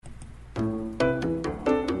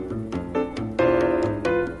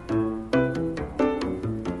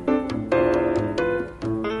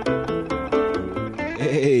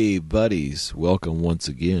buddies. Welcome once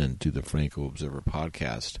again to the Franco Observer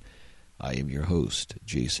Podcast. I am your host,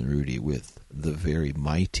 Jason Rudy, with the very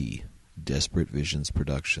mighty Desperate Visions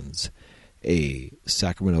Productions, a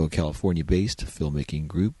Sacramento, California-based filmmaking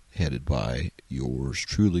group headed by yours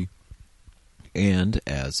truly. And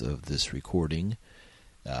as of this recording,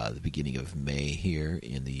 the beginning of May here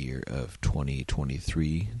in the year of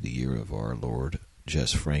 2023, the year of our Lord,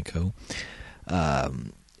 Jess Franco,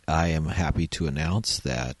 I am happy to announce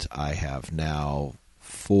that I have now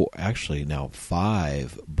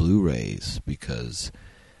five Blu-rays, because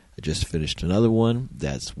I just finished another one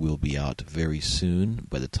that will be out very soon.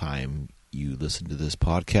 By the time you listen to this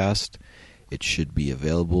podcast, it should be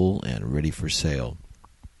available and ready for sale.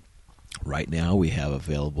 Right now we have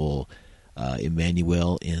available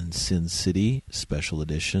Emmanuel in Sin City Special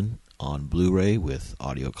Edition on Blu-ray with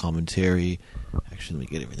audio commentary. Actually,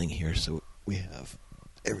 let me get everything here so we have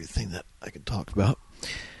everything that I can talk about.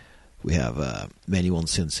 We have Emmanuel in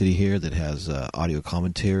Sin City here that has audio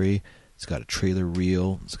commentary. It's got a trailer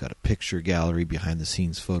reel. It's got a picture gallery,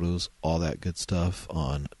 behind-the-scenes photos, all that good stuff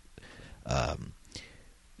on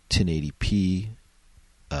 1080p,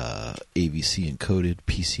 AVC encoded,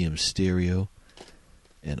 PCM stereo,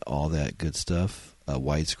 and all that good stuff.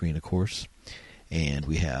 Widescreen, of course. And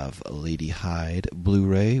we have a Lady Hyde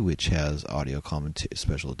Blu-ray, which has audio commentary,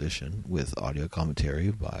 special edition with audio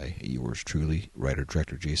commentary by yours truly,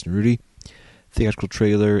 writer-director Jason Rudy. Theatrical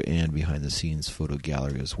trailer and behind-the-scenes photo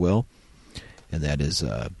gallery as well. And that is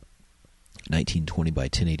 1920 by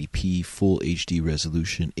 1080p, full HD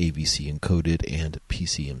resolution, AVC encoded, and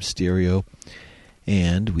PCM stereo.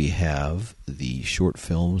 And we have the short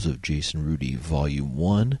films of Jason Rudy Volume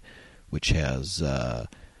 1, which has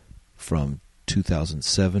from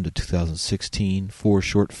 2007 to 2016, 4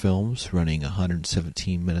 short films running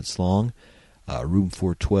 117 minutes long. Room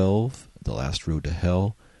 412, The Last Road to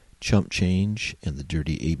Hell, Chump Change, and The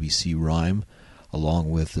Dirty ABC Rhyme,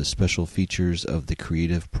 along with the special features of The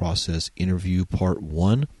Creative Process Interview Part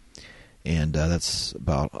 1. And that's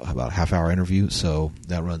about a half-hour interview, so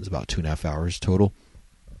that runs about 2.5 hours total.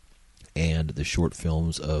 And the short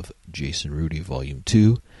films of Jason Rudy Volume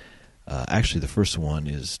 2. Actually, the first one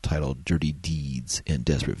is titled Dirty Deeds and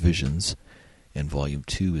Desperate Visions, and Volume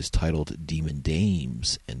 2 is titled Demon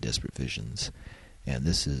Dames and Desperate Visions. And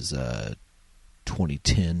this is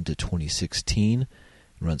 2010 to 2016. It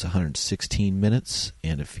runs 116 minutes,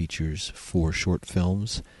 and it features 4 short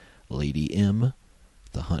films: Lady M,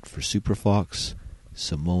 The Hunt for Super Fox,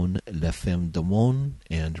 Simone La Femme du Monde,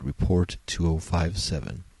 and Report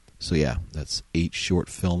 2057. So yeah, that's 8 short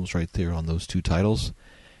films right there on those 2 titles.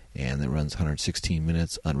 And it runs 116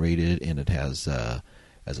 minutes, unrated, and it has,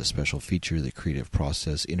 as a special feature, the Creative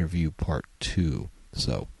Process Interview Part 2.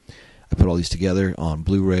 So I put all these together on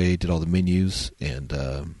Blu-ray, did all the menus, and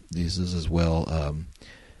these is as well.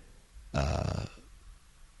 What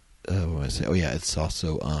do I say? Oh yeah, it's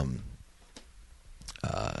also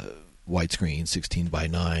widescreen, 16 by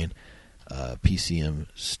 9, PCM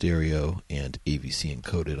stereo, and AVC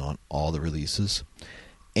encoded on all the releases.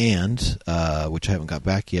 And, which I haven't got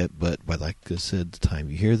back yet, but by, like I said, the time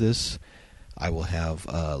you hear this, I will have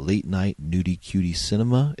Late Night Nudie Cutie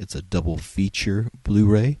Cinema. It's a double feature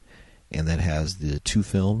Blu-ray, and that has the 2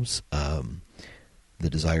 films, The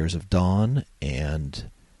Desires of Dawn and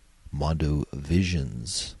Mondo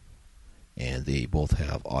Visions. And they both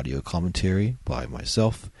have audio commentary by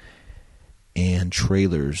myself and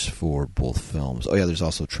trailers for both films. Oh yeah, there's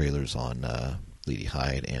also trailers on Lady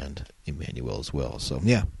Hyde and Emmanuel as well. So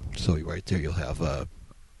yeah, so right there you'll have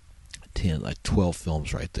 12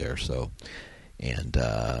 films right there. So, and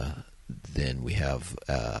then we have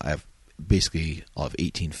I'll have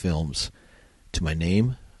 18 films to my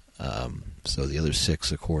name. So the other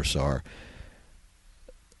 6, of course, are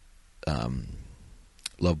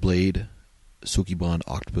Love Blade, Sukiban,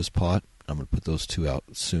 Octopus Pot. I'm going to put those 2 out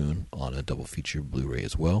soon on a double feature Blu-ray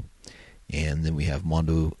as well. And then we have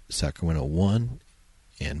Mondo Sacramento 1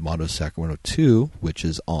 and Mondo Sacramento 2, which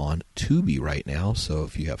is on Tubi right now. So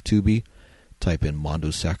if you have Tubi, type in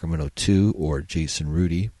Mondo Sacramento 2 or Jason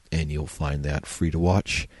Rudy, and you'll find that free to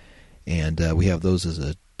watch. And we have those as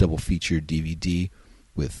a double feature DVD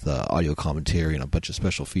with audio commentary and a bunch of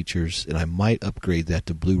special features. And I might upgrade that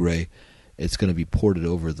to Blu-ray. It's going to be ported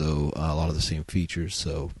over, though, a lot of the same features.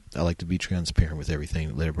 So I like to be transparent with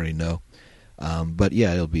everything, let everybody know. But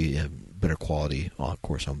yeah, it'll be better quality, of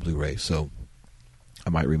course, on Blu-ray. So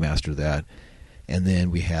I might remaster that. And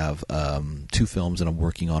then we have 2 films that I'm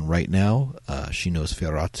working on right now. She Knows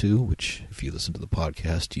Ferratu, which if you listen to the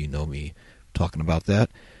podcast, you know me talking about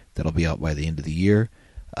that. That'll be out by the end of the year.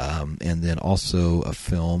 And then also a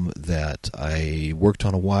film that I worked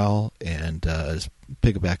on a while and is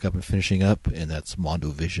picking back up and finishing up, and that's Mondo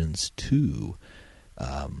Visions 2,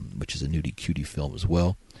 which is a nudie cutie film as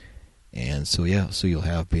well. And so you'll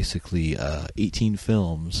have basically 18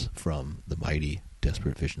 films from the mighty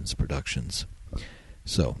Desperate Visions Productions.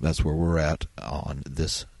 So that's where we're at on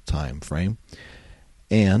this time frame.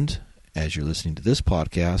 And as you're listening to this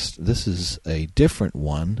podcast, this is a different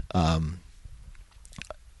one. I'm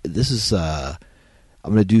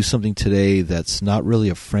going to do something today that's not really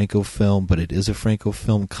a Franco film, but it is a Franco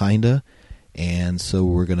film, kinda. And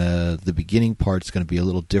so the beginning part's going to be a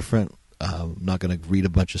little different. I'm not going to read a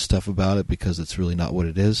bunch of stuff about it because it's really not what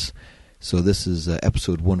it is. So this is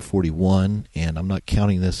episode 141, and I'm not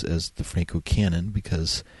counting this as the Franco canon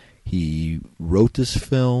because he wrote this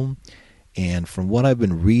film, and from what I've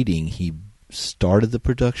been reading, he started the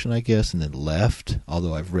production, I guess, and then left,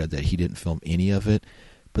 although I've read that he didn't film any of it.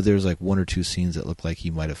 But there's like one or two scenes that look like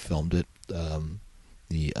he might have filmed it.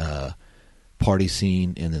 The party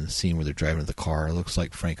scene and then the scene where they're driving in the car. It looks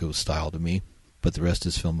like Franco's style to me. But the rest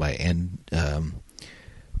is filmed by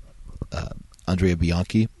Andrea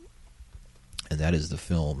Bianchi. And that is the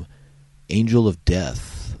film Angel of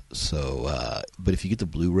Death. So, but if you get the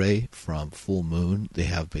Blu-ray from Full Moon, they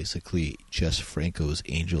have basically Jess Franco's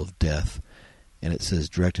Angel of Death. And it says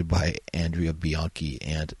directed by Andrea Bianchi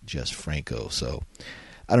and Jess Franco. So,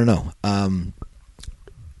 I don't know.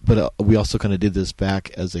 But we also kind of did this back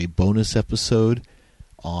as a bonus episode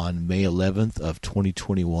on May 11th of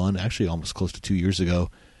 2021, actually almost close to 2 years ago.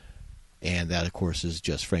 And that, of course, is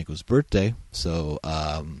Jess Franco's birthday. So,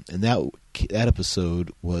 and that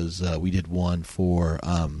episode was, we did one for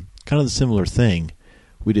kind of the similar thing.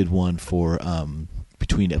 We did one for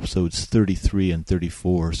between episodes 33 and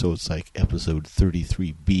 34, so it's like episode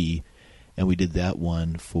 33B. And we did that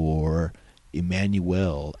one for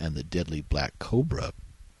Emmanuel and the Deadly Black Cobra,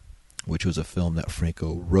 which was a film that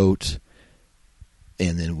Franco wrote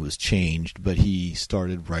and then was changed, but he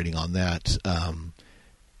started writing on that.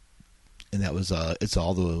 And that was it's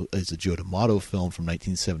a Joe D'Amato film from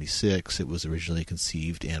 1976. It was originally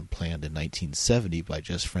conceived and planned in 1970 by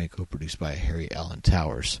Jess Franco, produced by Harry Alan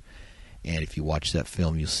Towers. And if you watch that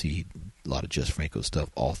film, you'll see a lot of Jess Franco stuff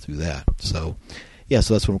all through that. So, yeah,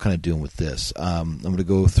 so that's what I'm kind of doing with this. I'm going to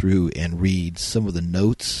go through and read some of the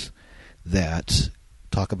notes that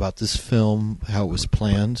talk about this film, how it was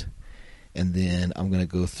planned, and then I'm going to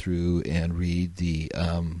go through and read the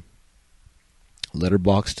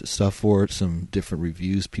letterboxed stuff for it, some different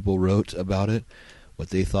reviews people wrote about it, what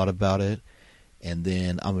they thought about it, and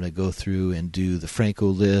then I'm going to go through and do the Franco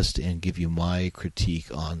list and give you my critique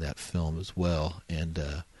on that film as well, and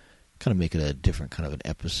kind of make it a different kind of an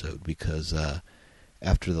episode, because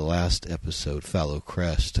after the last episode, Fallow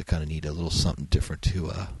Crest, I kind of need a little something different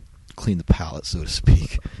to clean the palate, so to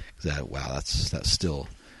speak. That's still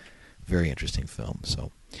a very interesting film.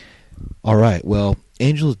 So, all right, well,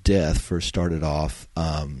 Angel of Death first started off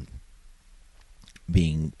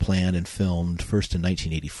being planned and filmed first in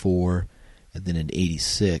 1984, and then in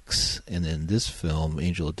 86, and then this film,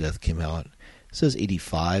 Angel of Death, came out, it says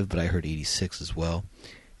 85, but I heard 86 as well,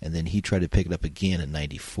 and then he tried to pick it up again in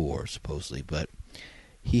 94, supposedly, but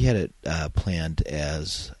he had it planned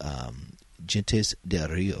as Gentes del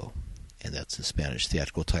Rio, and that's the Spanish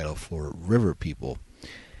theatrical title for River People,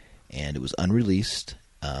 and it was unreleased,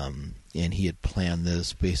 and he had planned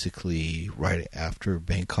this basically right after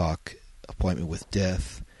Bangkok Appointment with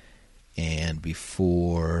Death and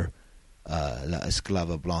before La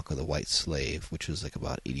Esclava Blanca, the White Slave, which was like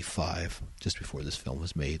about 85, just before this film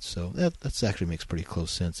was made. So that actually makes pretty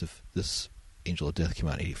close sense if this Angel of Death came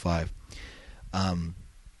out in 85.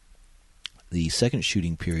 The second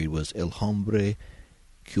shooting period was El Hombre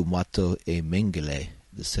que mató a Mengele,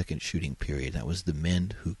 the second shooting period. That was the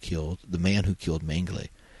man who killed Mengele,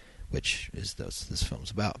 which is what this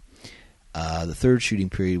film's about. The third shooting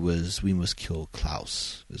period was We Must Kill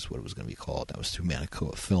Klaus, is what it was going to be called. That was through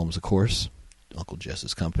Manacoa Films, of course, Uncle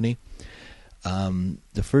Jess's company.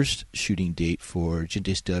 The first shooting date for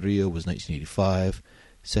Gentes del Rio was 1985.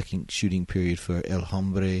 Second shooting period for El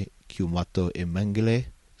Hombre que mató a Mengele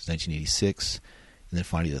was 1986. And then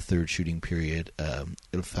finally the third shooting period,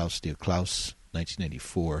 El Faust de Klaus,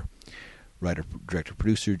 1994. Writer, director,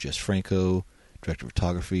 producer, Jess Franco. Director of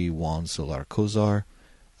photography, Juan Solar Cozar.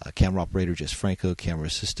 Camera operator, Jess Franco. Camera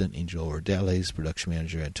assistant, Angel Ordales. Production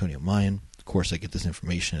manager, Antonio Mayan. Of course, I get this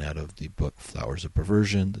information out of the book Flowers of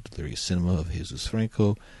Perversion, The Delirious Cinema of Jesus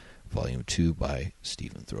Franco, Volume 2 by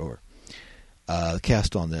Stephen Thrower. The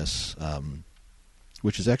cast on this,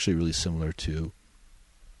 which is actually really similar to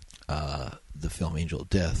the film Angel of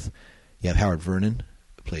Death. You have Howard Vernon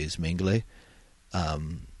plays Mengele.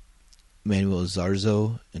 Manuel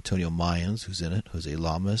Zarzo, Antonio Mayans, who's in it, Jose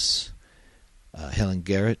Lamas, Helen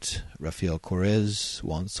Garrett, Rafael Correz,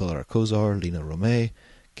 Juan Solar Cozar, Lina Romay,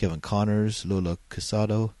 Kevin Connors, Lola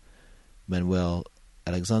Casado, Manuel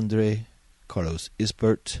Alexandre, Carlos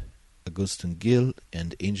Isbert, Agustin Gil,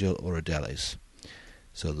 and Angel Orodales.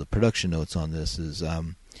 So the production notes on this is,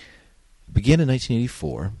 began in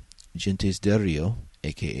 1984, Gentes del Rio,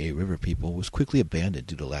 a.k.a. River People, was quickly abandoned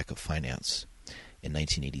due to lack of finance. In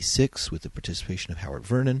 1986, with the participation of Howard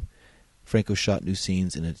Vernon, Franco shot new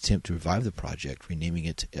scenes in an attempt to revive the project, renaming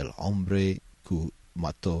it El Hombre que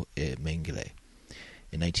Mató a Mengele.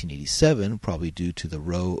 In 1987, probably due to the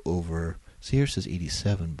row over... See, here it says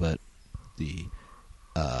 87, but the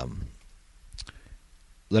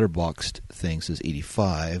letterboxed thing says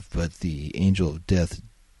 85, but the Angel of Death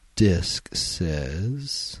disc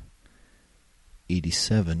says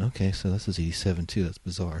 87. Okay, so this is 87 too. That's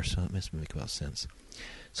bizarre, so it must make about sense.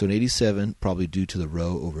 So in 87, probably due to the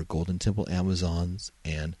row over Golden Temple Amazons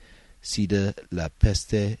and Sida la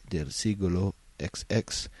Peste del Siglo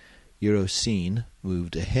XX, Eurocine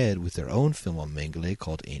moved ahead with their own film on Mengele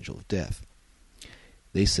called Angel of Death.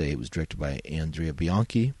 They say it was directed by Andrea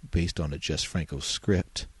Bianchi, based on a Jess Franco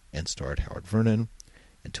script, and starred Howard Vernon,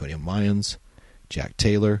 Antonio Mayans, Jack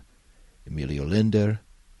Taylor, Emilio Linder,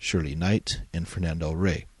 Shirley Knight, and Fernando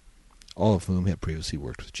Rey, all of whom had previously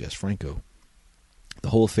worked with Jess Franco. The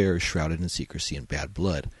whole affair is shrouded in secrecy and bad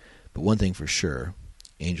blood, but one thing for sure,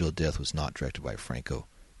 Angel of Death was not directed by Franco,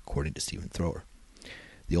 according to Stephen Thrower.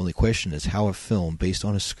 The only question is how a film based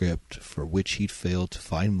on a script for which he'd failed to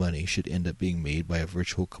find money should end up being made by a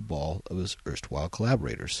virtual cabal of his erstwhile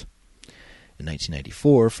collaborators. In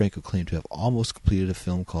 1994, Franco claimed to have almost completed a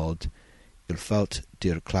film called Il Faut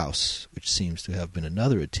der Klaus, which seems to have been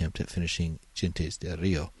another attempt at finishing Gentes del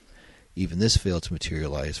Rio. Even this failed to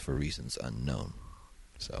materialize for reasons unknown.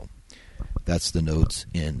 So, that's the notes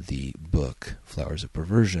in the book, Flowers of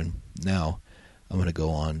Perversion. Now, I'm going to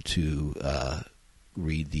go on to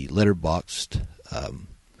read the letterboxed,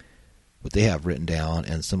 what they have written down,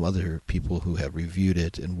 and some other people who have reviewed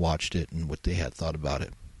it and watched it and what they had thought about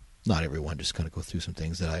it. Not everyone, just kind of go through some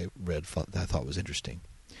things that I read that I thought was interesting.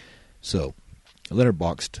 So, a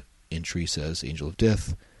letterboxed entry says Angel of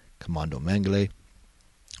Death, Commando Mengele,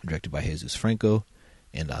 directed by Jesus Franco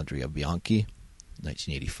and Andrea Bianchi,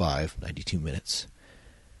 1985, 92 minutes.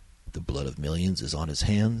 The blood of millions is on his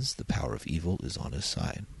hands, the power of evil is on his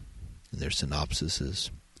side. And their synopsis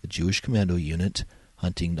is, a Jewish commando unit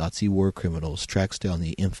hunting Nazi war criminals tracks down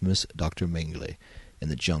the infamous Dr. Mengele in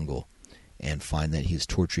the jungle and find that he is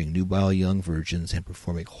torturing nubile young virgins and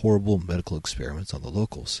performing horrible medical experiments on the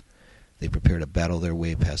locals. They prepare to battle their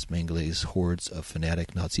way past Mengele's hordes of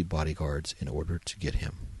fanatic Nazi bodyguards in order to get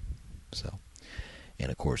him. So,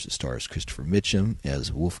 and of course it stars Christopher Mitchum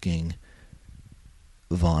as Wolfgang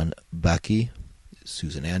von Bacchi,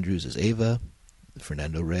 Susan Andrews as Ava,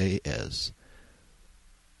 Fernando Rey as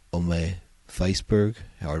Ome Feisberg,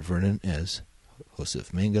 Howard Vernon as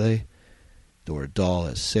Josef Mengele, Dora Dahl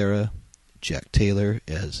as Sarah, Jack Taylor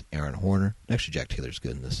as Aaron Horner. Actually, Jack Taylor's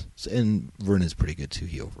good in this. And Vernon's pretty good, too.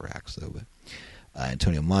 He overacts, though. But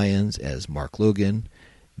Antonio Mayans as Mark Logan,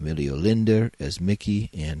 Emilio Linder as Mickey,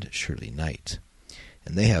 and Shirley Knight.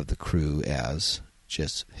 And they have the crew as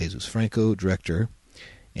Jesus Franco, director,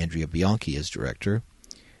 Andrea Bianchi as director,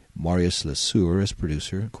 Marius Lesueur as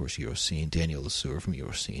producer, of course, Eurocine, Daniel Lesueur from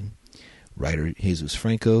Eurocine, writer Jesus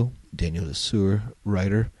Franco, Daniel Lesueur,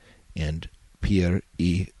 writer, and Pierre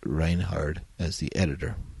E. Reinhard as the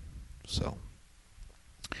editor. So,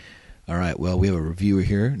 all right, well, we have a reviewer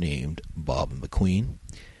here named Bob McQueen,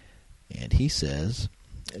 and he says,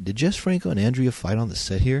 did Jess Franco and Andrea fight on the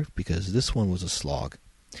set here? Because this one was a slog.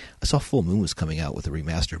 I saw Full Moon was coming out with a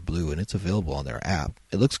remastered Blue, and it's available on their app.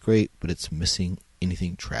 It looks great, but it's missing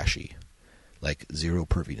anything trashy, like zero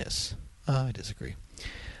perviness. I disagree.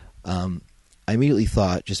 I immediately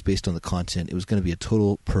thought, just based on the content, it was going to be a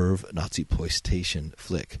total perv Nazi-ploitation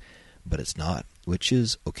flick, but it's not, which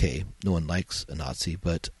is okay. No one likes a Nazi,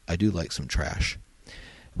 but I do like some trash.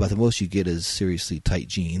 About the most you get is seriously tight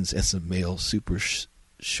jeans and some male super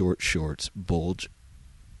short shorts, bulge.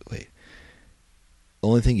 Wait. The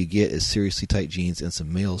only thing you get is seriously tight jeans and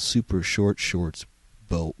some male super short shorts,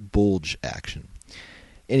 bulge action.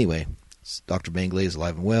 Anyway, Dr. Mengele is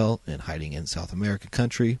alive and well and hiding in South American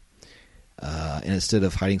country. And instead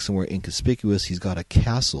of hiding somewhere inconspicuous, he's got a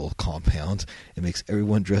castle compound and makes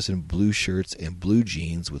everyone dress in blue shirts and blue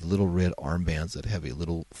jeans with little red armbands that have a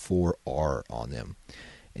little 4R on them.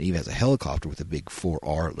 And he even has a helicopter with a big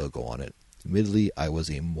 4R logo on it. Admittedly, I was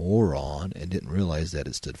a moron and didn't realize that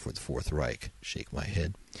it stood for the Fourth Reich. Shake my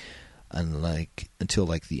head. Until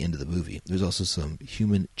the end of the movie. There's also some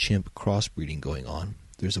human-chimp crossbreeding going on.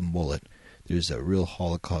 There's a mullet. There's a real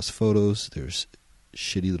Holocaust photos. There's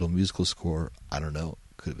shitty little musical score. I don't know.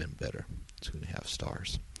 Could have been better. 2.5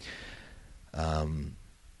 stars.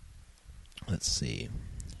 Let's see.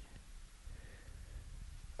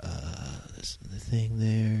 This the thing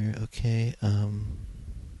there. Okay.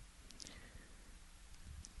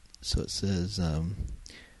 So it says,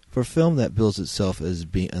 for a film that bills itself as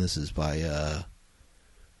being, and this is by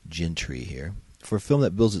Gentry here. For a film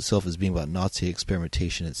that bills itself as being about Nazi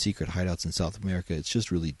experimentation and secret hideouts in South America, it's just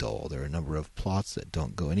really dull. There are a number of plots that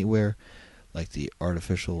don't go anywhere, like the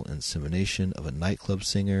artificial insemination of a nightclub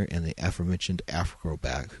singer and the aforementioned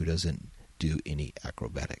acrobat who doesn't do any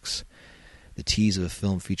acrobatics. The tease of a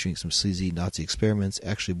film featuring some sleazy Nazi experiments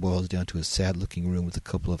actually boils down to a sad-looking room with a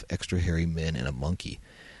couple of extra hairy men and a monkey.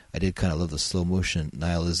 I did kind of love the slow-motion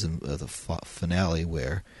nihilism of the finale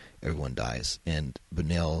where everyone dies, and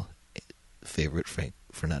Buñuel favorite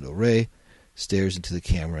Fernando Rey stares into the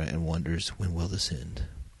camera and wonders, when will this end?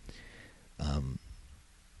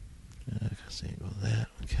 Saying about that,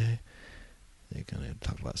 okay. They're going to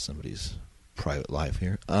talk about somebody's private life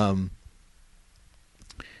here. Okay.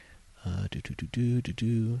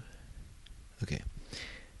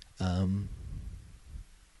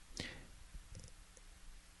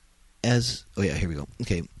 Here we go.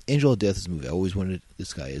 Okay, Angel of Death is a movie I always wanted.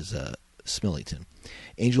 This guy is Smillington.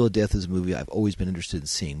 Angel of Death is a movie I've always been interested in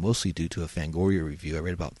seeing, mostly due to a Fangoria review I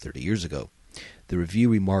read about 30 years ago. The review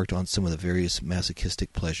remarked on some of the various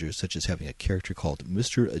masochistic pleasures, such as having a character called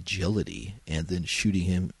Mr. Agility and then shooting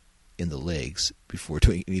him in the legs before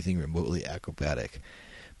doing anything remotely acrobatic,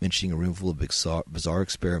 mentioning a room full of bizarre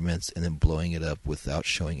experiments and then blowing it up without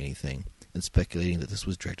showing anything, and speculating that this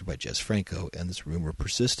was directed by Jess Franco, and this rumor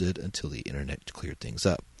persisted until the internet cleared things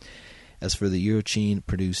up. As for the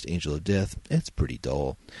Eurocine-produced Angel of Death, it's pretty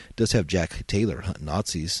dull. It does have Jack Taylor hunting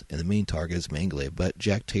Nazis, and the main target is Mengele, but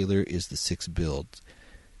Jack Taylor is the sixth build.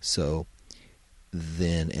 So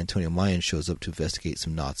then Antonio Mayan shows up to investigate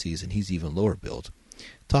some Nazis, and he's even lower build.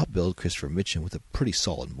 Top build, Christopher Mitchum, with a pretty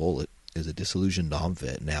solid mullet, is a disillusioned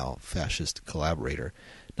Nomvet, now fascist collaborator.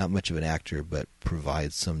 Not much of an actor, but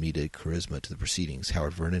provides some needed charisma to the proceedings.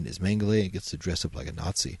 Howard Vernon is Mengele and gets to dress up like a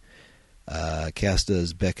Nazi. Cast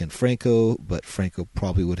as Beck and Franco, but Franco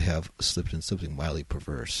probably would have slipped in something mildly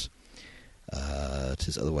perverse. It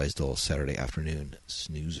is otherwise dull Saturday afternoon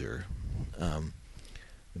snoozer. I'll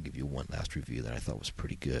give you one last review that I thought was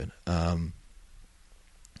pretty good.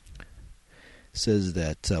 Says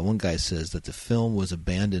that one guy says that the film was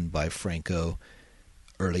abandoned by Franco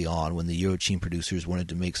early on when the Eurocine producers wanted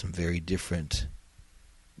to make something very different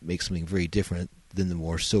than the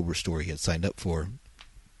more sober story he had signed up for.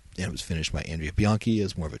 And it was finished by Andrea Bianchi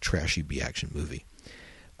as more of a trashy B-action movie.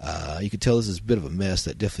 You could tell this is a bit of a mess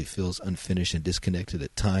that definitely feels unfinished and disconnected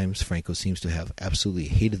at times. Franco seems to have absolutely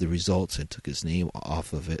hated the results and took his name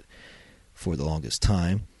off of it for the longest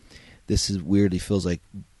time. This weirdly feels like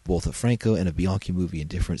both a Franco and a Bianchi movie in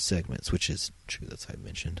different segments, which is true, that's how I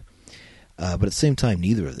mentioned. But at the same time,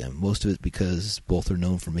 neither of them. Most of it because both are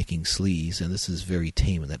known for making sleaze, and this is very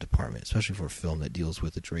tame in that department, especially for a film that deals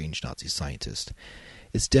with a deranged Nazi scientist.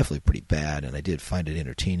 It's definitely pretty bad, and I did find it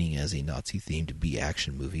entertaining as a Nazi-themed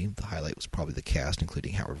B-action movie. The highlight was probably the cast,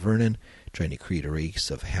 including Howard Vernon, trying to create a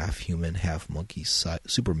race of half-human, half-monkey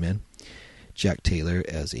supermen, Jack Taylor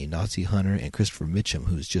as a Nazi hunter, and Christopher Mitchum,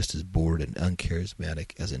 who's just as bored and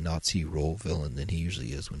uncharismatic as a Nazi role villain than he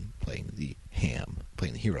usually is when playing the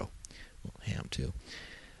hero. Well, Ham, too.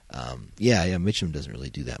 Mitchum doesn't really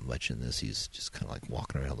do that much in this. He's just kind of like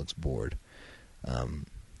walking around, looks bored.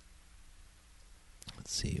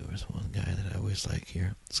 Let's see, there's one guy that I always like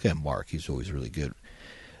here. This guy Mark, he's always really good.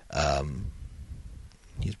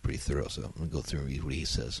 He's pretty thorough, so I'm going to go through and read what he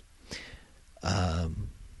says.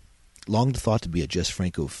 Long thought to be a Jess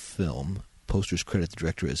Franco film, posters credit the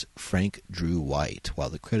director as Frank Drew White, while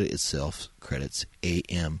the credit itself credits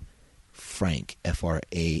A.M. Frank,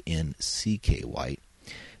 F-R-A-N-C-K White.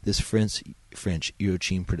 This French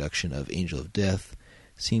Eurocine production of Angel of Death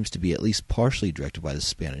seems to be at least partially directed by the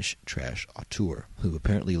Spanish trash auteur, who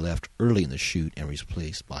apparently left early in the shoot and was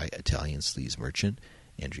replaced by Italian sleaze merchant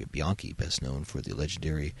Andrea Bianchi, best known for the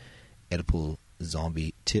legendary Oedipal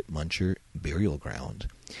zombie tit muncher Burial Ground.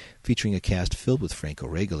 Featuring a cast filled with Franco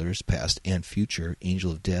regulars, past and future,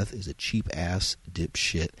 Angel of Death is a cheap-ass,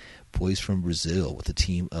 dipshit boys from Brazil with a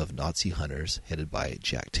team of Nazi hunters headed by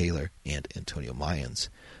Jack Taylor and Antonio Mayans,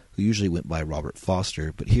 who usually went by Robert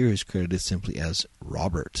Foster, but here is credited simply as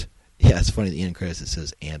Robert Yeah, it's funny. The end credits it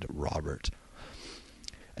says "and Robert."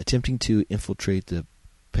 Attempting to infiltrate the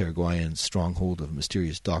Paraguayan stronghold of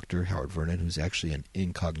mysterious Dr. Howard Vernon, who's actually an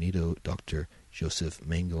incognito Dr. Joseph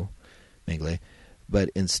Mengele. But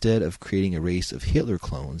instead of creating a race of Hitler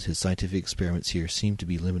clones, his scientific experiments here seem to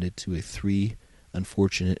be limited to 3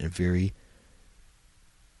 unfortunate and very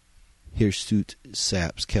hirsute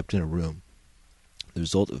saps kept in a room. The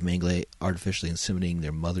result of Mengele artificially inseminating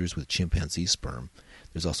their mothers with chimpanzee sperm.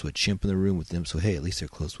 There's also a chimp in the room with them, so hey, at least they're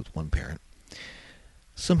close with one parent.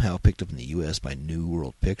 Somehow picked up in the U.S. by New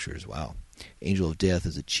World Pictures. Wow. Angel of Death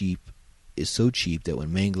is so cheap that when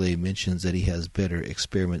Mengele mentions that he has better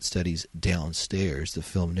experiment studies downstairs, the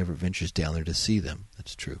film never ventures down there to see them.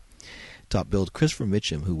 That's true. Top billed Christopher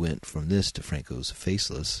Mitchum, who went from this to Franco's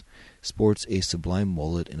Faceless, sports a sublime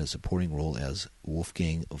mullet in a supporting role as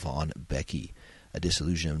Wolfgang von Becky, a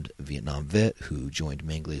disillusioned Vietnam vet who joined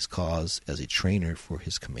Mengele's cause as a trainer for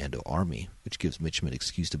his commando army, which gives Mitchum an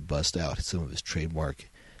excuse to bust out some of his trademark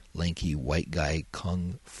lanky white guy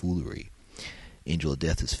kung foolery. Angel of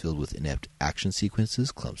Death is filled with inept action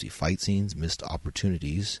sequences, clumsy fight scenes, missed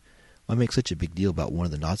opportunities. Why make such a big deal about one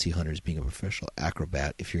of the Nazi hunters being a professional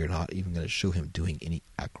acrobat if you're not even going to show him doing any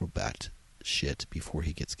acrobat shit before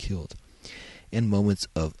he gets killed? And moments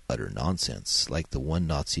of utter nonsense, like the one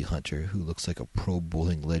Nazi hunter who looks like a pro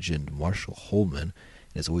bowling legend Marshall Holman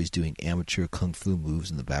and is always doing amateur kung fu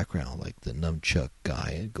moves in the background, like the nunchuck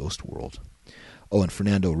guy in Ghost World. Oh, and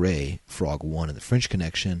Fernando Rey, Frog 1 in The French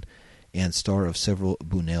Connection, and star of several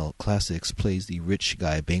Buñuel classics, plays the rich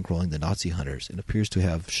guy bankrolling the Nazi hunters and appears to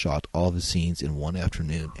have shot all of his scenes in one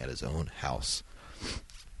afternoon at his own house.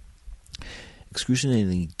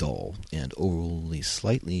 Excruciatingly dull and overly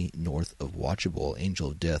slightly north of watchable, Angel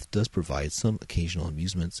of Death does provide some occasional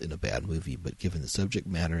amusements in a bad movie, but given the subject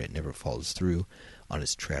matter, it never follows through on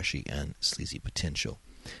its trashy and sleazy potential.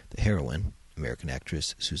 The heroine, American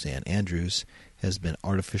actress Suzanne Andrews, has been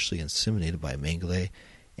artificially inseminated by Mengele,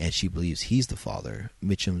 and she believes he's the father.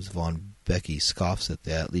 Mitchum's Von Becky scoffs at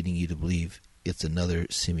that, leading you to believe it's another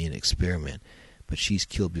simian experiment, but she's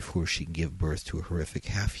killed before she can give birth to a horrific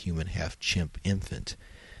half-human, half-chimp infant.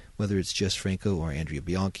 Whether it's Jess Franco or Andrea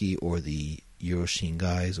Bianchi or the Euroshin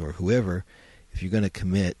guys or whoever, if you're going to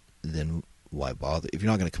commit, then why bother? If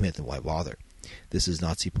you're not going to commit, then why bother? This is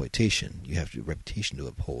Nazi-ploitation. You have a reputation to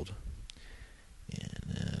uphold.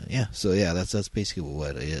 And that's basically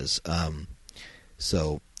what it is.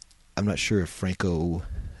 So I'm not sure if Franco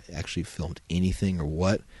actually filmed anything or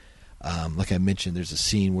what. Like I mentioned, there's a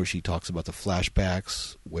scene where she talks about the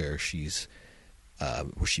flashbacks where she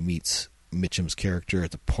meets Mitchum's character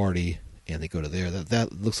at the party, and they go to there.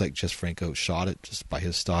 That looks like Jess Franco shot it just by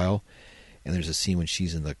his style. And there's a scene when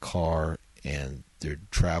she's in the car and they're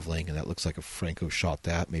traveling, and that looks like a Franco shot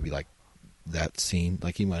that. Maybe like that scene,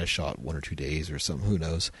 like he might have shot 1 or 2 days or something. Who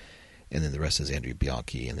knows? And then the rest is Andrea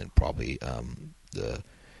Bianchi, and then probably the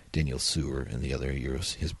Daniel Suhr and the other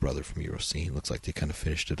his brother from Euroscene. Looks like they kind of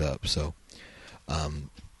finished it up. So,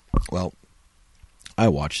 well, I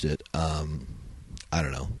watched it. I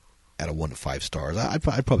don't know, out of 1 to 5 stars. I'd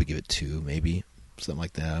probably give it 2, maybe something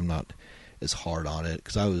like that. I'm not as hard on it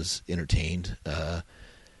because I was entertained.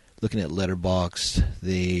 Looking at Letterboxd,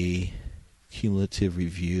 the cumulative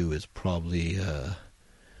review is probably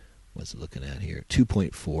what's it looking at here?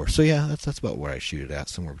 2.4. So yeah, that's about where I shoot it at,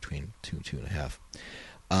 somewhere between 2 and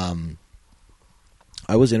 2.5.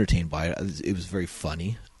 I was entertained by it. It was very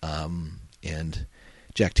funny. And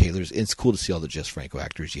Jack Taylor's. It's cool to see all the Jess Franco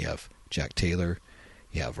actors. You have Jack Taylor,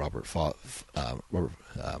 you have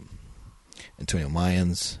Antonio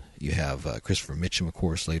Mayans, you have Christopher Mitchum, of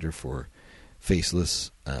course, later for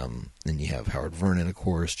Faceless. Then you have Howard Vernon, of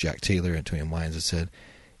course, Jack Taylor, Antonio Mayans, I said.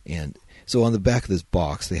 And so on the back of this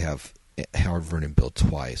box, they have Howard Vernon billed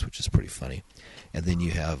twice, which is pretty funny. And then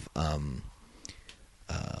you have, who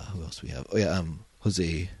else do we have? Oh, yeah,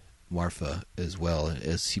 Jose Marfa as well,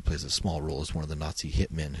 as he plays a small role as one of the Nazi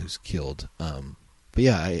hitmen who's killed. But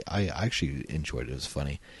yeah, I actually enjoyed it. It was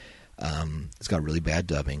funny. It's got really bad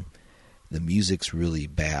dubbing. The music's really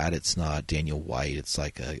bad. It's not Daniel White. It's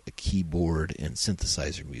like a keyboard and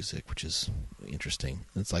synthesizer music, which is interesting.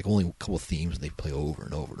 It's like only a couple of themes they play over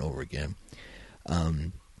and over and over again.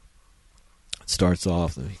 It starts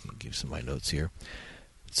off, let me give some of my notes here.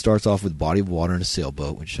 It starts off with body of water and a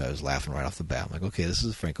sailboat, which I was laughing right off the bat. I'm like, okay, this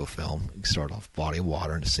is a Franco film. You start off body of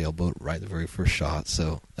water and a sailboat right in the very first shot,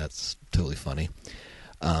 so that's totally funny.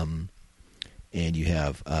 And you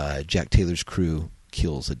have Jack Taylor's crew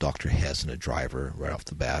kills a Dr. Hess and a driver right off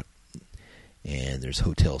the bat. And there's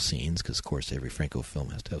hotel scenes, because, of course, every Franco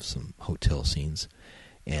film has to have some hotel scenes.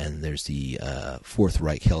 And there's the Fourth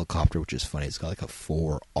Reich helicopter, which is funny. It's got like a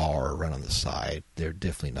 4R right on the side. They're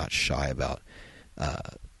definitely not shy about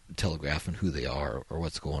telegraphing who they are or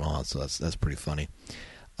what's going on. So that's pretty funny.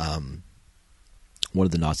 One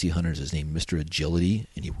of the Nazi hunters is named Mr. Agility,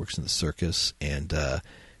 and he works in the circus. And, of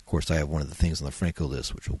course, I have one of the things on the Franco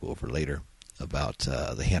list, which we'll go over later, about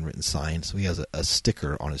the handwritten sign. So he has a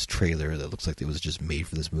sticker on his trailer that looks like it was just made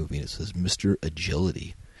for this movie, and it says Mr.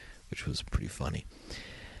 Agility, which was pretty funny.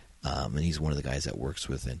 And he's one of the guys that works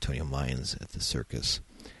with Antonio Mayans at the circus.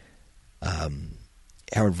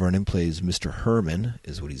 Howard Vernon plays Mr. Herman,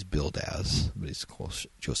 is what he's billed as, but he's called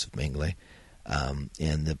Joseph Mengele. And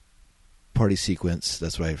the party sequence,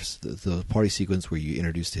 that's what the party sequence where you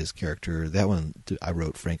introduced his character, that one I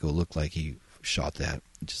wrote, Franco looked like he shot that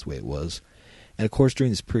just the way it was. And of course,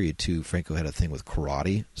 during this period too, Franco had a thing with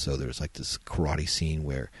karate. So there's like this karate scene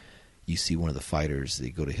where you see one of the fighters, they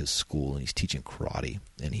go to his school and he's teaching karate,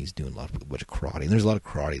 and he's doing a bunch of karate. And there's a lot of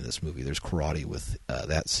karate in this movie. There's karate with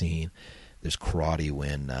that scene. There's karate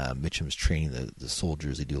when Mitchum's training the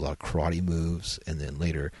soldiers. They do a lot of karate moves, and then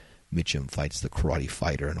later Mitchum fights the karate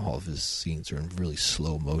fighter, and all of his scenes are in really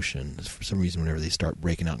slow motion. For some reason, whenever they start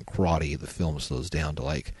breaking out in karate, the film slows down to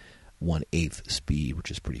like 1/8 speed, which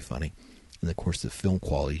is pretty funny. And of course, the film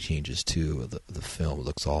quality changes too. The film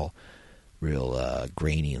looks all real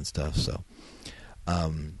grainy and stuff. So,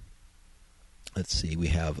 let's see. We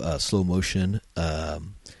have slow motion.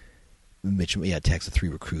 Mitchum, attacks the 3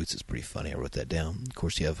 recruits. It's pretty funny. I wrote that down. Of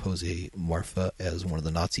course, you have Jose Marfa as one of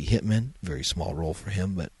the Nazi hitmen. Very small role for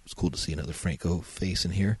him, but it's cool to see another Franco face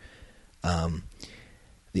in here.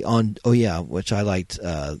 Which I liked.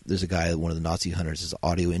 There's a guy, one of the Nazi hunters, is an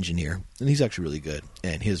audio engineer, and he's actually really good.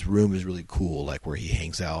 And his room is really cool, like where he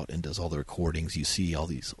hangs out and does all the recordings. You see all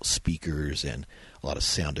these speakers and a lot of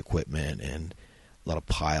sound equipment and a lot of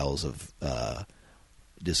piles of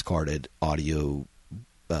discarded audio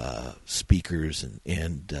speakers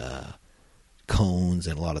and cones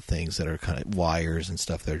and a lot of things that are kind of wires and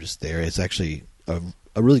stuff that are just there. It's actually a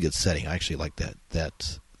really good setting. I actually like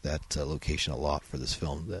that location a lot for this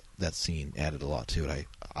film. That scene added a lot to it,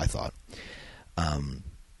 I thought. And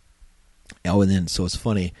then so it's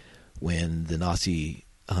funny when the Nazi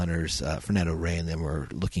hunters, Fernando Rey and them, were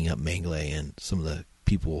looking up Mengele and some of the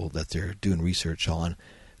people that they're doing research on.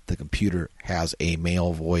 The computer has a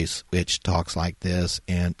male voice which talks like this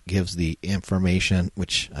and gives the information,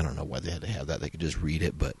 which I don't know why they had to have that. They could just read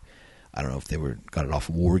it, but I don't know if they got it off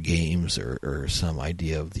War Games or some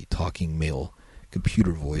idea of the talking male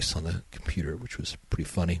computer voice on the computer, which was pretty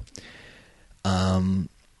funny.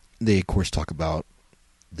 They, of course, talk about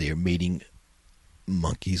they're mating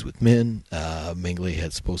monkeys with men. Mengele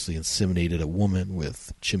had supposedly inseminated a woman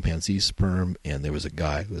with chimpanzee sperm, and there was a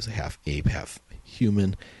guy who was a half ape, half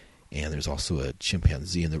human, and there's also a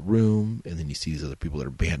chimpanzee in the room, and then you see these other people that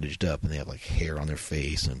are bandaged up, and they have like hair on their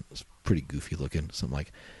face, and it's pretty goofy looking, something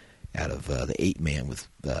like out of the Ape Man with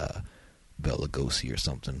Bela Lugosi or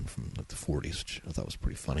something from like the 40s, which I thought was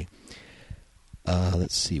pretty funny.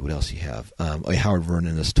 Let's see what else you have. Howard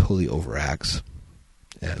Vernon is totally overacts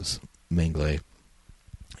as Mengele,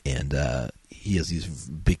 and he has these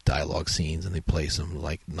big dialogue scenes, and they play some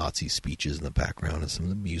like Nazi speeches in the background and some of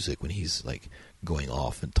the music when he's like going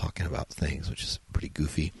off and talking about things, which is pretty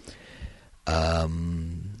goofy.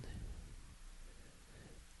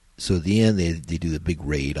 So at the end, they do the big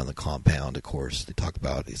raid on the compound. Of course, they talk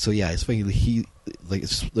about it. So yeah, it's funny. They're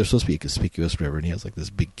supposed to be conspicuous, whatever, and he has like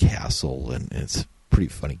this big castle, and it's pretty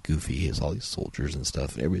funny, goofy. He has all these soldiers and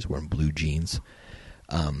stuff, and everybody's wearing blue jeans.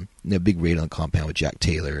 A big raid on the compound with Jack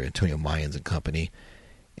Taylor, Antonio Mayans and company,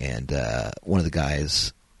 and one of the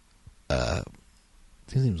guys, I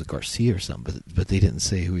think his name was Garcia or something, but they didn't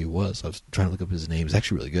say who he was. I was trying to look up his name. It's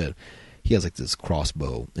actually really good. He has like this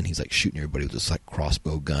crossbow, and he's like shooting everybody with this like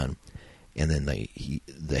crossbow gun, and then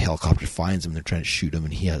the helicopter finds him. They're trying to shoot him,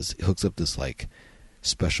 and he hooks up this like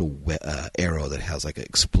special arrow that has like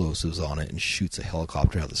explosives on it and shoots a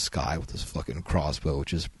helicopter out of the sky with this fucking crossbow,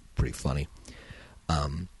 which is pretty funny.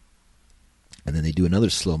 And then they do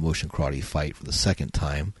another slow motion karate fight for the second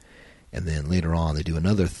time, and then later on they do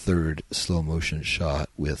another third slow motion shot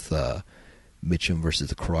with Mitchum versus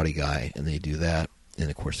the karate guy, and they do that. And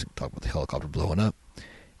of course, they talk about the helicopter blowing up.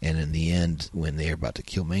 And in the end, when they're about to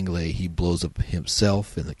kill Mengele, he blows up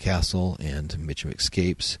himself in the castle, and Mitchum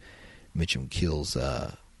escapes. Mitchum kills,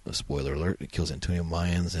 spoiler alert, it kills Antonio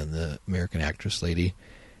Mayans and the American actress lady.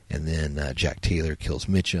 And then Jack Taylor kills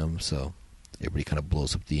Mitchum, so everybody kind of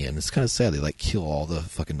blows up at the end. It's kind of sad. They like kill all the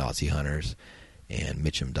fucking Nazi hunters, and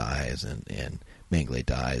Mitchum dies, and Mengele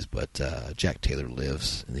dies, but Jack Taylor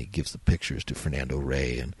lives, and he gives the pictures to Fernando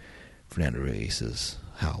Rey, and Fernando Reyes says,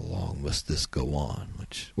 "How long must this go on?"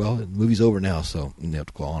 Which, well, the movie's over now, so you don't have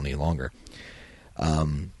to go on any longer.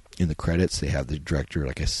 In the credits, they have the director,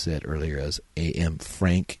 like I said earlier, as A.M.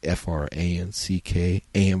 Frank, Franck,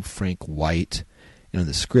 A.M. Frank White. And in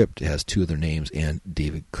the script, it has two other names and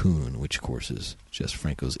David Kuhn, which, of course, is just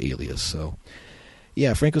Franco's alias. So,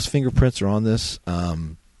 yeah, Franco's fingerprints are on this.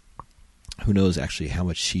 Who knows actually how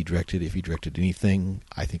much he directed, if he directed anything.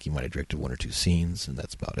 I think he might have directed one or two scenes, and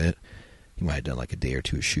that's about it. He might have done like a day or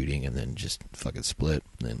two of shooting and then just fucking split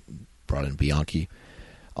and then brought in Bianchi.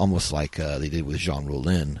 Almost like they did with Jean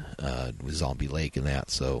Rollin with Zombie Lake and that.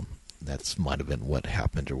 So that might have been what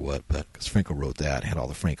happened or what. But because Franco wrote that, had all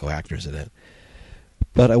the Franco actors in it.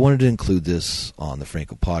 But I wanted to include this on the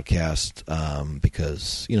Franco podcast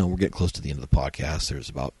because, you know, we're getting close to the end of the podcast. There's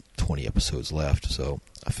about 20 episodes left. So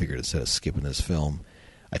I figured instead of skipping this film,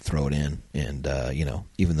 I'd throw it in. And, you know,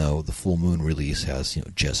 even though the Full Moon release has, you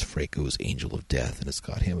know, Jess Franco's Angel of Death, and it's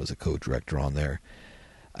got him as a co-director on there,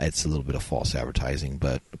 it's a little bit of false advertising.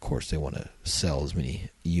 But, of course, they want to sell as many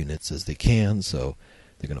units as they can. So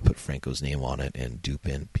they're going to put Franco's name on it and dupe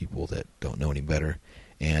in people that don't know any better.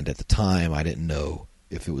 And at the time, I didn't know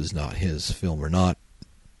if it was not his film or not.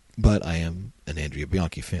 But I am an Andrea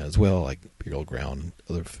Bianchi fan as well, like Burial Ground and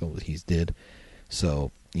other films that he's did.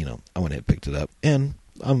 So, you know, I went and picked it up. And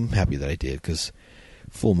I'm happy that I did, because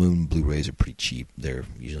Full Moon Blu-rays are pretty cheap. They're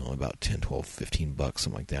usually only about 10, 12, 15 bucks,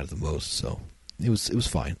 something like that at the most. So it was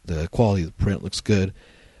fine. The quality of the print looks good.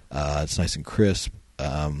 It's nice and crisp.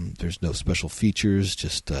 There's no special features,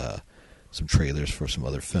 just some trailers for some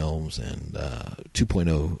other films, and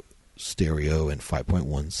 2.0 stereo and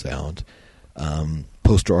 5.1 sound.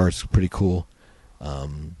 Poster art's pretty cool.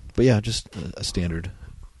 But yeah, just a standard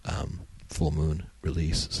Full Moon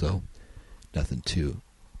release, so nothing too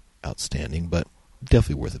outstanding, but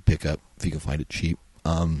definitely worth a pickup if you can find it cheap.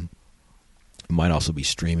 It might also be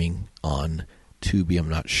streaming on Tubi, I'm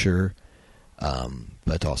not sure,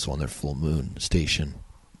 but also on their Full Moon station.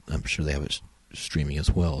 I'm sure they have it streaming as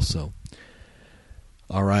well. So,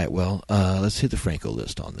 all right, well, let's hit the Franco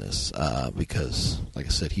list on this, because, like I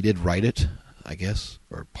said, he did write it, I guess,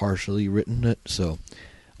 or partially written it, so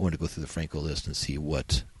I wanted to go through the Franco list and see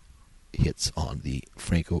what hits on the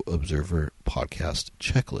Franco Observer podcast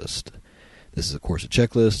checklist. This is, of course, a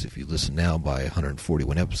checklist. If you listen now by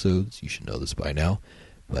 141 episodes, you should know this by now,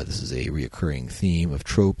 but this is a reoccurring theme of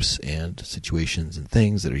tropes and situations and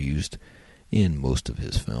things that are used in most of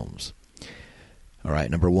his films. All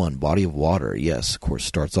right, number 1, body of water. Yes, of course,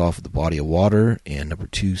 starts off with the body of water. And number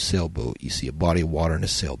 2, sailboat. You see a body of water and a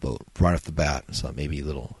sailboat right off the bat. So maybe a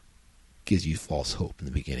little gives you false hope in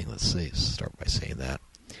the beginning. Start by saying that.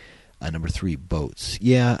 Number 3, boats.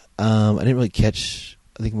 Yeah, I didn't really catch,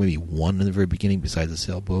 I think maybe one in the very beginning besides the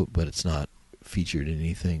sailboat, but it's not featured in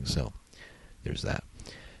anything. So there's that.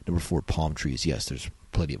 Number 4, palm trees. Yes, there's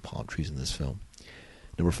plenty of palm trees in this film.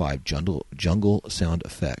 Number 5, jungle sound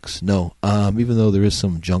effects. No, even though there is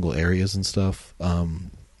some jungle areas and stuff,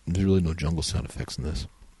 there's really no jungle sound effects in this.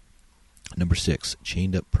 Number 6,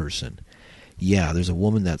 chained up person. Yeah, there's a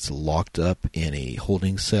woman that's locked up in a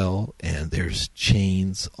holding cell, and there's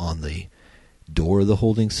chains on the door of the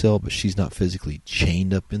holding cell, but she's not physically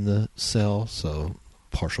chained up in the cell, so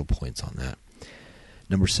partial points on that.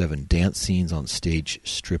 Number 7, dance scenes on stage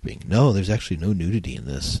stripping. No, there's actually no nudity in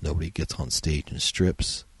this. Nobody gets on stage and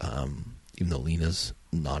strips, even though Lena's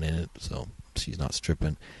not in it, so she's not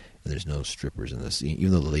stripping. And there's no strippers in this,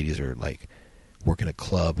 even though the ladies are like working a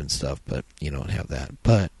club and stuff, but you don't have that.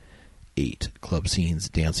 But 8, club scenes,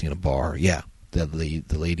 dancing in a bar. Yeah, the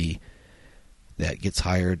lady that gets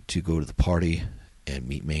hired to go to the party and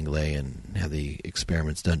meet Mengele and have the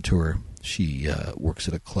experiments done to her. She works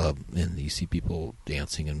at a club, and you see people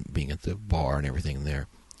dancing and being at the bar and everything there.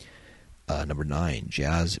 Number 9,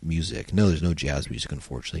 jazz music. No, there's no jazz music,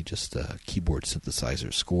 unfortunately, just keyboard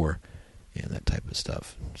synthesizer score and that type of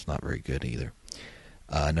stuff. It's not very good either.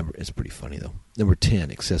 It's pretty funny, though. Number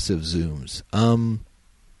 10, excessive zooms.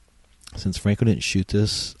 Since Franco didn't shoot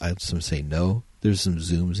this, I'd say no. There's some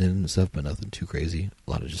zooms in and stuff, but nothing too crazy.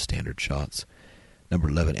 A lot of just standard shots. Number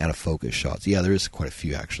 11, out of focus shots. Yeah, there is quite a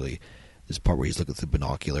few, actually. There's a part where he's looking through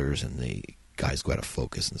binoculars and the guys go out of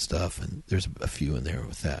focus and stuff, and there's a few in there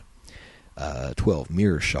with that. 12,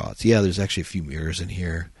 mirror shots. Yeah, there's actually a few mirrors in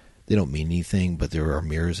here. They don't mean anything, but there are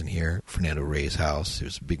mirrors in here. Fernando Reyes' house,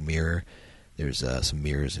 there's a big mirror. There's some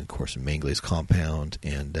mirrors, of course, in Mengele's compound,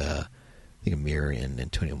 and I think a mirror in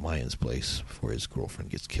Antonio Mayan's place before his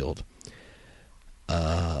girlfriend gets killed.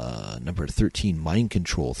 Number 13, mind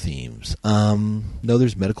control themes. No,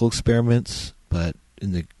 there's medical experiments, but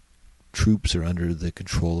in the troops are under the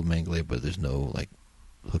control of Mengele, but there's no like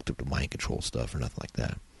hooked up to mind control stuff or nothing like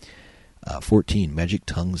that. 14, magic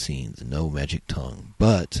tongue scenes. No magic tongue.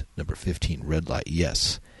 But, number 15, red light.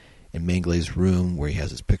 Yes. In Mengele's room where he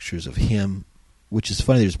has his pictures of him, which is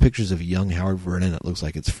funny, there's pictures of young Howard Vernon. It looks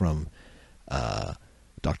like it's from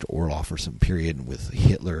Dr. Orloff or some period with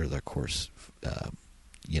Hitler, of course,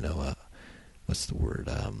 what's the word?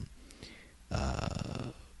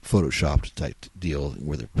 Photoshopped type deal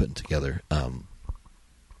where they're putting together.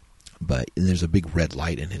 But there's a big red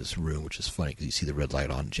light in his room, which is funny because you see the red light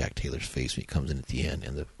on Jack Taylor's face when he comes in at the end,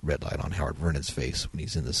 and the red light on Howard Vernon's face when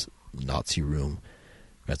he's in this Nazi room.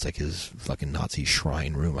 That's like his fucking Nazi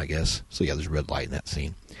shrine room, I guess. So yeah, there's red light in that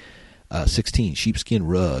scene. 16, sheepskin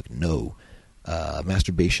rug. No.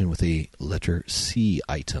 Masturbation with a letter C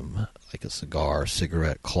item, like a cigar,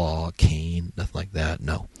 cigarette, claw, cane, nothing like that.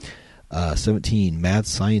 No. 17, mad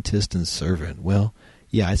scientist and servant. Well,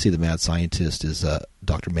 yeah, I'd say the mad scientist is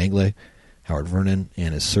Dr. Mengele, Howard Vernon,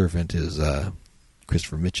 and his servant is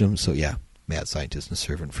Christopher Mitchum. So yeah, mad scientist and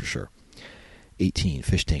servant for sure. 18,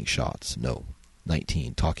 fish tank shots. No.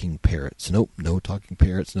 19, talking parrots. Nope, no talking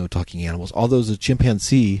parrots, no talking animals. All those are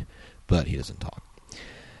chimpanzee, but he doesn't talk.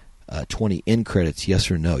 20, end credits, yes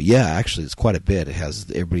or no? Yeah, actually, it's quite a bit. It has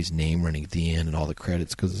everybody's name running at the end and all the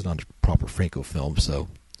credits because it's not a proper Franco film, so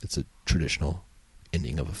it's a traditional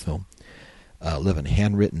ending of a film. 11,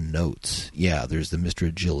 handwritten notes. Yeah, there's the Mr.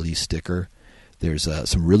 Agility sticker. There's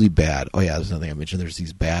some really bad... Oh, yeah, there's another thing I mentioned. There's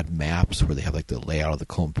these bad maps where they have like the layout of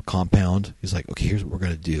the compound. He's like, okay, here's what we're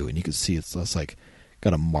going to do. And you can see it's like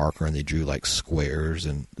got a marker, and they drew like squares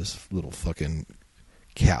and this little fucking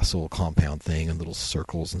castle compound thing and little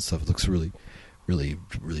circles and stuff. It looks really, really,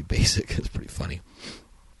 really basic. It's pretty funny.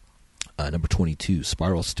 Number 22,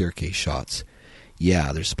 spiral staircase shots.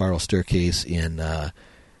 Yeah, there's spiral staircase in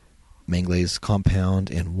Mengele's compound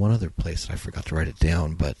and one other place that I forgot to write it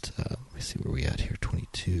down, but let me see where we at here.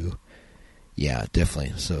 22. Yeah,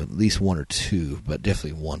 definitely. So at least one or two, but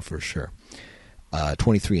definitely one for sure.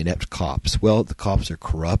 23, inept cops. Well, the cops are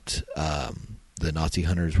corrupt. The Nazi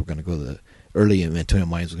hunters were going to go early Antonio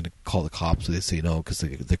Mines was going to call the cops, so they say no because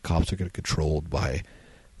the cops are going to be controlled by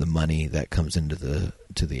the money that comes into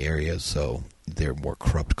the area, so they're more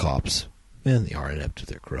corrupt cops, and they are inept if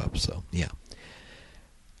they're corrupt. So yeah.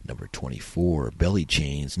 Number 24, belly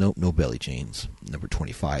chains. Nope, no belly chains. Number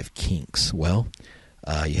 25, kinks. Well,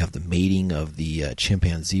 you have the mating of the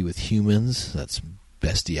chimpanzee with humans. That's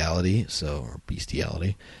bestiality, or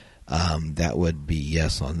bestiality. That would be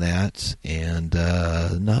yes on that, and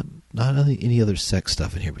not any other sex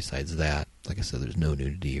stuff in here besides that. Like I said, there's no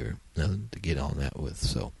nudity or nothing to get on that with.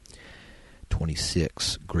 So,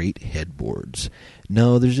 26, great headboards.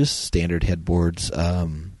 No, there's just standard headboards.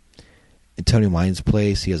 Antonio Mines'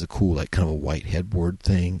 place, he has a cool, like, kind of a white headboard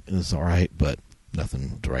thing. It's all right, but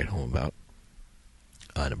nothing to write home about.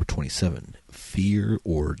 Number 27, fear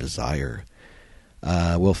or desire.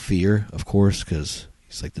 Well, fear, of course, because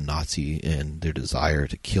he's like the Nazi and their desire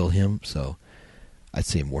to kill him. So I'd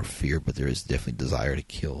say more fear, but there is definitely desire to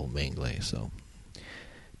kill Mengele. So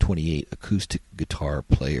 28, acoustic guitar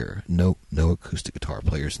player. No acoustic guitar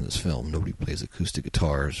players in this film. Nobody plays acoustic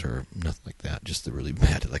guitars or nothing like that. Just the really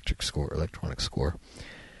bad electronic score.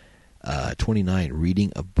 29,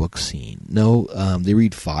 reading a book scene. No, they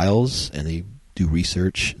read files and they do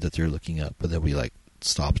research that they're looking up, but nobody like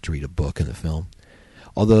stops to read a book in the film.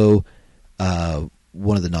 Although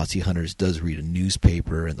one of the Nazi hunters does read a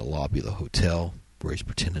newspaper in the lobby of the hotel where he's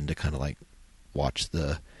pretending to kind of like watch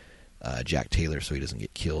the Jack Taylor so he doesn't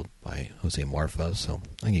get killed by Jose Marfa. So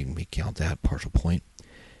I can count that partial point.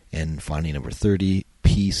 And finally, number 30,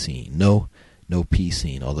 pee scene. No pee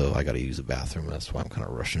scene, although I got to use the bathroom. That's why I'm kind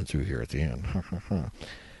of rushing through here at the end.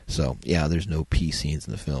 So, yeah, there's no pee scenes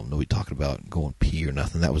in the film. Nobody talking about going pee or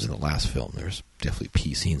nothing. That was in the last film. There's definitely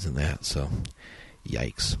pee scenes in that. So,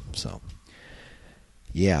 yikes. So,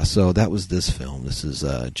 yeah, so that was this film. This is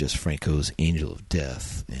Jess Franco's Angel of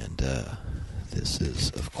Death. And this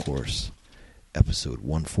is, of course, episode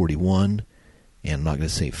 141. And I'm not going to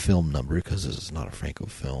say film number because this is not a Franco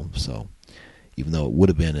film. So, even though it would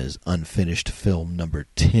have been his unfinished film number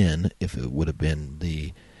 10, if it would have been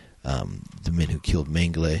the Men Who Killed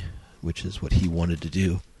Mengele, which is what he wanted to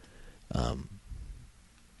do.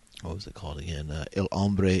 What was it called again? El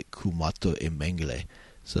Hombre Que Mató a Mengele.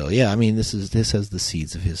 So yeah, I mean this has the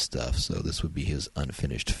seeds of his stuff. So this would be his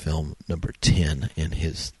unfinished film number 10 in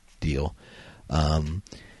his deal. And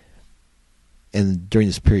during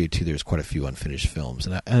this period too, there's quite a few unfinished films,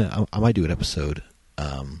 and I might do an episode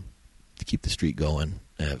to keep the streak going.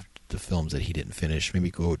 The films that he didn't finish,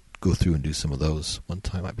 maybe go through and do some of those one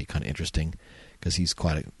time. Might be kind of interesting because he's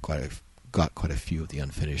quite a got quite a few of the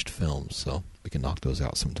unfinished films, so we can knock those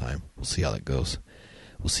out sometime. We'll see how that goes.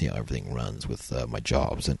 We'll see how everything runs with my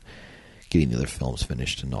jobs and getting the other films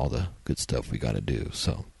finished and all the good stuff we got to do.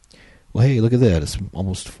 So, well, hey, look at that. It's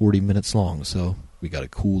almost 40 minutes long, so we got a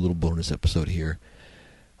cool little bonus episode here.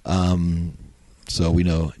 So we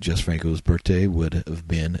know Jess Franco's birthday would have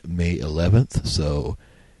been May 11th, so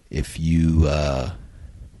if you...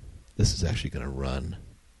 this is actually going to run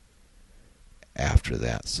after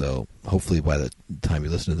that, so hopefully by the time you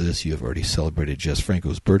listen to this, you have already celebrated Jess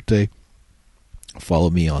Franco's birthday. Follow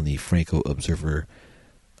me on the Franco Observer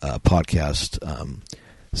podcast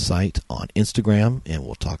site on Instagram, and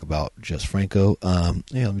we'll talk about Jess Franco.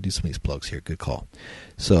 Let me do some of these plugs here. Good call.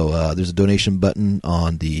 So there's a donation button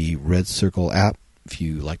on the Red Circle app. If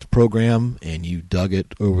you like the program and you dug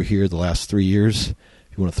it over here the last 3 years,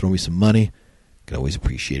 if you want to throw me some money, I can always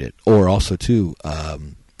appreciate it. Or also, too,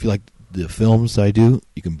 if you like the films I do,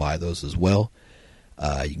 you can buy those as well.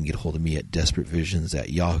 You can get a hold of me at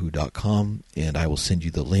desperatevisions@yahoo.com, and I will send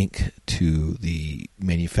you the link to the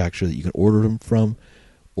manufacturer that you can order them from,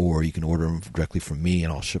 or you can order them directly from me,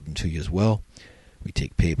 and I'll ship them to you as well. We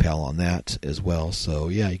take PayPal on that as well. So,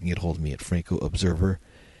 yeah, you can get a hold of me at Franco Observer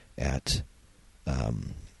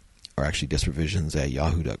or actually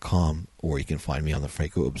desperatevisions@yahoo.com, or you can find me on the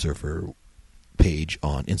Franco Observer page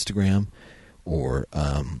on Instagram, or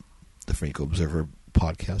the Franco Observer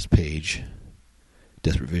podcast page,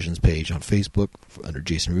 Desperate Visions page on Facebook under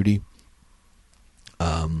Jason Rudy.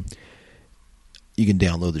 You can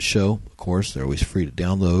download the show, of course. They're always free to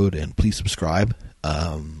download, and please subscribe.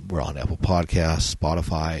 We're on Apple Podcasts,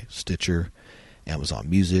 Spotify, Stitcher, Amazon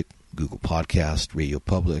Music, Google Podcast, Radio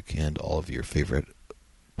Public, and all of your favorite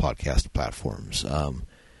podcast platforms.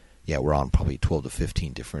 We're on probably 12 to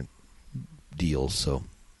 15 different deals, so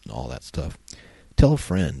all that stuff. Tell a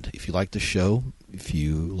friend if you like the show, if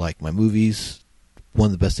you like my movies. One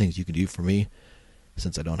of the best things you can do for me,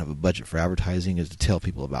 since I don't have a budget for advertising, is to tell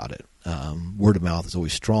people about it. Word of mouth is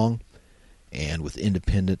always strong, and with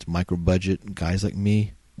independent, micro-budget guys like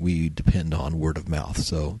me, we depend on word of mouth.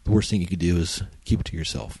 So the worst thing you could do is keep it to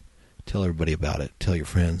yourself. Tell everybody about it. Tell your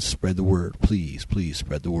friends. Spread the word. Please, please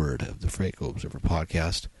spread the word of the Franco Observer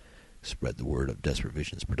podcast. Spread the word of Desperate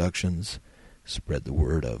Visions Productions. Spread the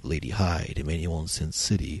word of Lady Hyde, Emmanuel in Sin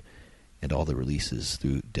City, and all the releases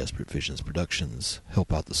through Desperate Visions Productions.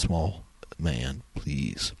 Help out the small man,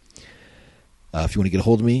 please. If you want to get a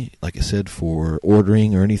hold of me, like I said, for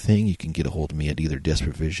ordering or anything, you can get a hold of me at either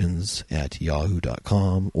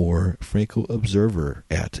desperatevisions@yahoo.com or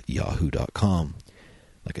francoobserver@yahoo.com.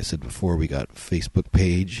 Like I said before, we got a Facebook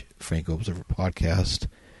page, Franco Observer Podcast.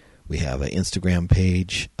 We have an Instagram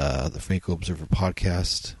page, the Franco Observer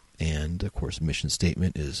Podcast. And, of course, mission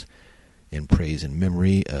statement is in praise and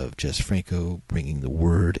memory of Jess Franco, bringing the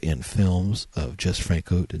word and films of Jess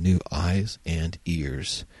Franco to new eyes and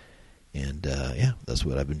ears. And, that's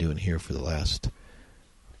what I've been doing here for the last,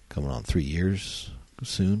 coming on 3 years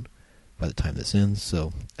soon, by the time this ends.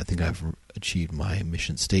 So I think I've achieved my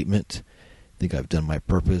mission statement. I think I've done my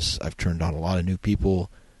purpose. I've turned on a lot of new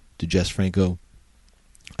people to Jess Franco.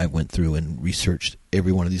 I went through and researched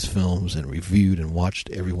every one of these films and reviewed and watched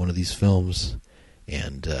every one of these films.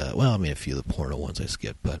 And, a few of the porno ones I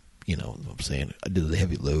skipped, but, you know what I'm saying. I did the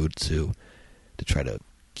heavy load to try to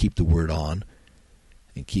keep the word on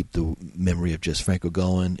and keep the memory of Jess Franco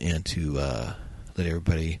going, and to let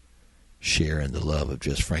everybody share in the love of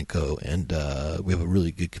Jess Franco. And we have a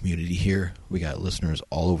really good community here. We got listeners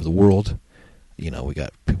all over the world. You know, we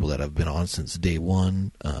got people that have been on since day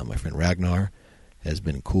one. My friend Ragnar has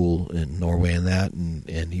been cool in Norway and that,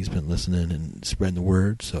 and he's been listening and spreading the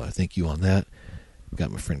word, so I thank you on that. We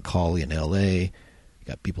got my friend Collie in L.A., we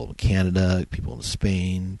got people in Canada, people in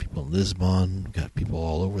Spain, people in Lisbon, we got people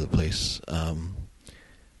all over the place,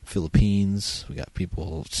 Philippines, we got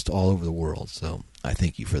people just all over the world, so I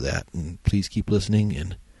thank you for that, and please keep listening,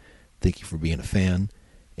 and thank you for being a fan,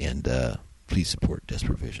 and please support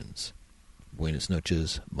Desperate Visions. Buenas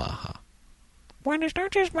noches, maha. Buenas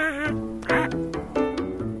noches, maha.